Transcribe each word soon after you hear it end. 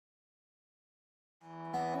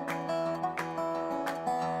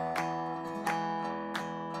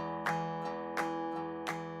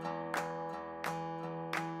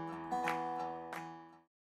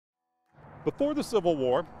Before the Civil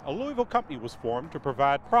War, a Louisville company was formed to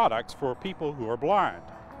provide products for people who are blind.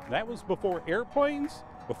 That was before airplanes,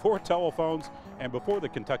 before telephones, and before the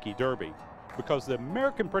Kentucky Derby, because the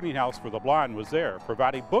American Printing House for the Blind was there,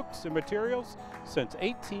 providing books and materials since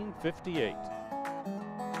 1858.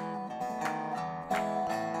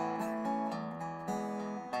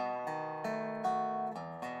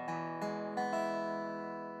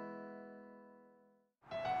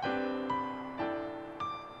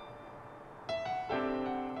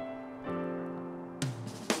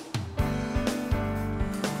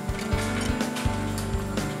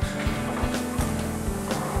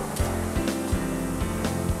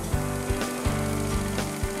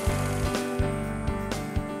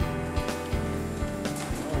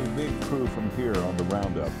 Crew from here on the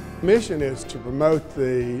roundup. Mission is to promote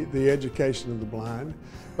the education of the blind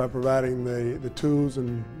by providing the tools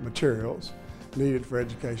and materials needed for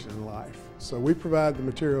education in life. So we provide the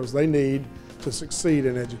materials they need to succeed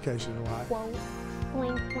in education in life.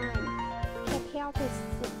 Blind can help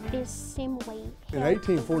is simply. In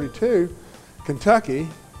 1842, Kentucky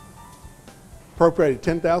appropriated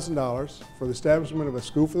 $10,000 for the establishment of a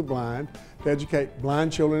school for the blind to educate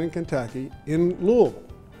blind children in Kentucky in Louisville.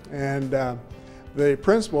 And the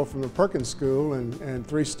principal from the Perkins School and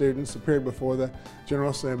 3 students appeared before the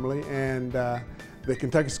General Assembly, and the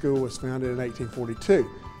Kentucky School was founded in 1842.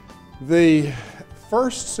 The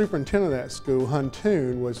first superintendent of that school,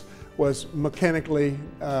 Huntoon, was mechanically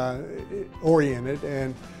oriented,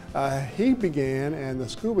 and he began, and the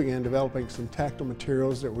school began developing some tactile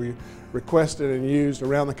materials that we requested and used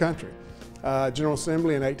around the country. General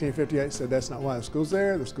Assembly in 1858 said that's not why the school's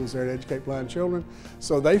there. The school's there to educate blind children.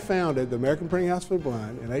 So they founded the American Printing House for the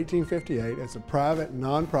Blind in 1858 as a private,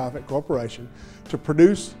 non-profit corporation to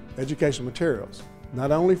produce educational materials, not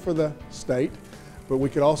only for the state, but we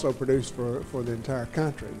could also produce for the entire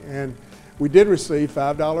country. And we did receive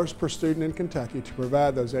 $5 per student in Kentucky to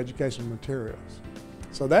provide those educational materials.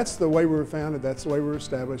 So that's the way we were founded, that's the way we were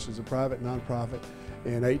established as a private, non-profit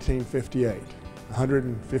in 1858.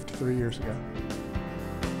 153 years ago.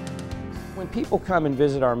 When people come and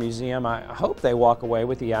visit our museum, I hope they walk away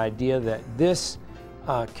with the idea that this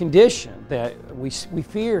condition that we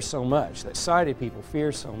fear so much, that sighted people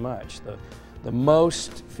fear so much, the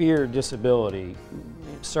most feared disability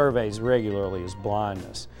surveys regularly is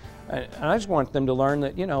blindness. And I just want them to learn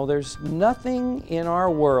that, you know, there's nothing in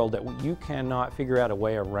our world that you cannot figure out a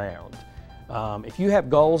way around. If you have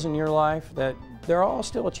goals in your life, that they're all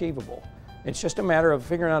still achievable. It's just a matter of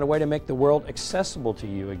figuring out a way to make the world accessible to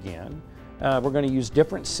you again. We're going to use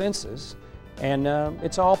different senses, and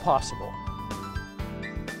it's all possible.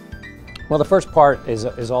 Well, the first part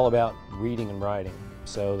is all about reading and writing.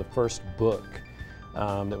 So the first book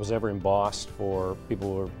that was ever embossed for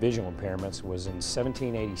people with visual impairments was in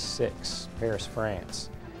 1786, Paris, France.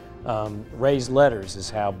 Raised letters is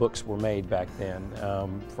how books were made back then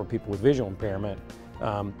for people with visual impairment.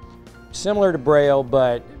 Similar to Braille,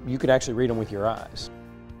 but you could actually read them with your eyes.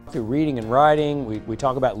 Through reading and writing, we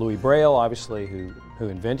talk about Louis Braille, obviously, who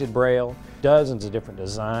invented Braille. Dozens of different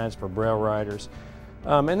designs for Braille writers.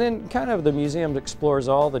 And then kind of the museum explores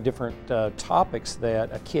all the different topics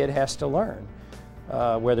that a kid has to learn.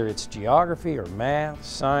 Whether it's geography or math,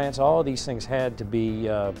 science, all of these things had to be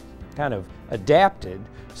kind of adapted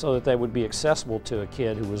so that they would be accessible to a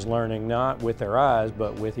kid who was learning not with their eyes,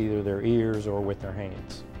 but with either their ears or with their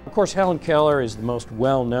hands. Of course, Helen Keller is the most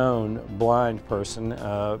well-known blind person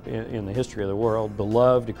in the history of the world,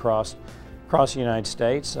 beloved across the United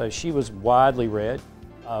States. She was widely read.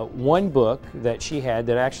 One book that she had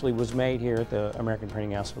that actually was made here at the American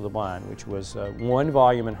Printing House for the Blind, which was one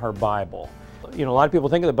volume in her Bible. You know, a lot of people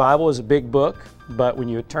think of the Bible as a big book, but when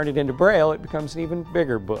you turn it into Braille, it becomes an even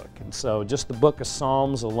bigger book. And so just the book of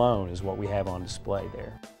Psalms alone is what we have on display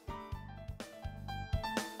there.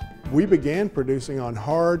 We began producing on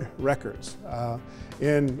hard records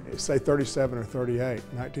in, say, 37 or 38,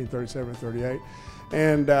 1937 or 38,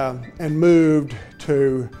 and moved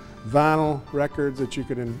to vinyl records that you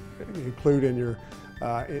could include in your,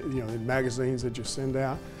 in magazines that you send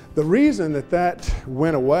out. The reason that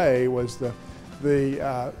went away was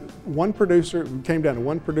one producer, we came down to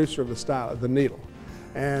one producer of the style, the needle.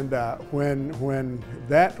 And when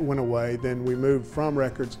that went away, then we moved from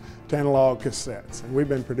records to analog cassettes. And we've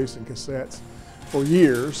been producing cassettes for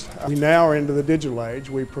years. We now are into the digital age.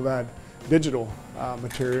 We provide digital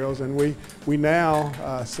materials, and we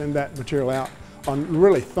now send that material out on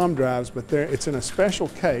really thumb drives, but it's in a special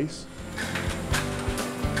case.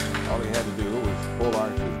 All he had to do was pull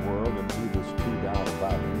Archie's World and he was too down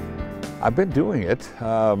about it. I've been doing it,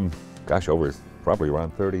 gosh, over probably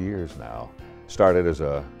around 30 years now. Started as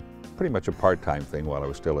a pretty much a part-time thing while I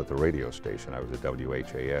was still at the radio station. I was at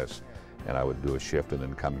WHAS, and I would do a shift and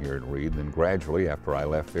then come here and read. And then gradually, after I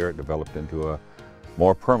left there, it developed into a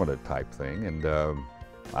more permanent type thing, and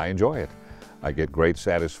I enjoy it. I get great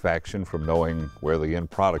satisfaction from knowing where the end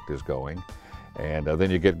product is going, and then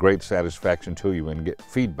you get great satisfaction too. You and get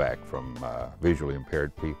feedback from visually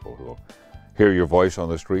impaired people who will hear your voice on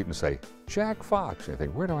the street and say, "Jack Fox," and you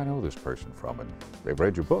think, where do I know this person from? And they've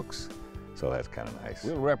read your books. So that's kind of nice.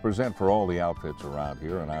 We'll represent for all the outfits around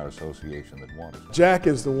here in our association that want us. Jack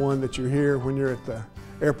is the one that you hear when you're at the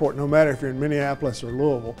airport, no matter if you're in Minneapolis or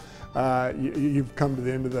Louisville. You've come to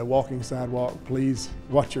the end of the walking sidewalk, please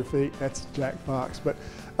watch your feet. That's Jack Fox. But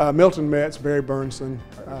Milton Metz, Barry Bernson,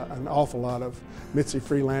 an awful lot of. Mitzi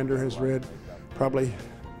Freelander has read probably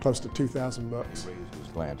close to 2,000 books. His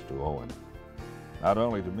glance to Owen. Not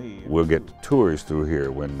only to me. We'll get tours through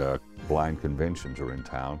here when blind conventions are in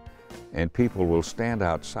town. And people will stand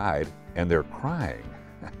outside and they're crying.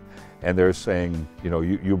 And they're saying, you know,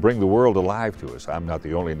 you bring the world alive to us. I'm not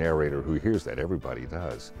the only narrator who hears that. Everybody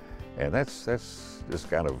does. And that's just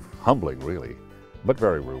kind of humbling, really, but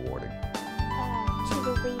very rewarding. To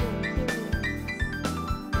the reading experience.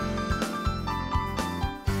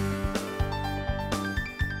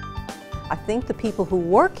 I think the people who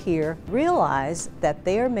work here realize that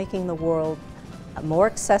they're making the world a more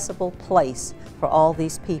accessible place for all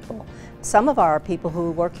these people. Some of our people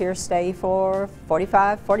who work here stay for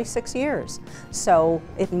 45, 46 years. So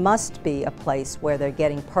it must be a place where they're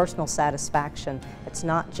getting personal satisfaction. It's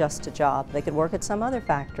not just a job. They could work at some other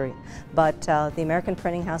factory. But the American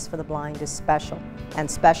Printing House for the Blind is special, and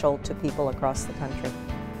special to people across the country.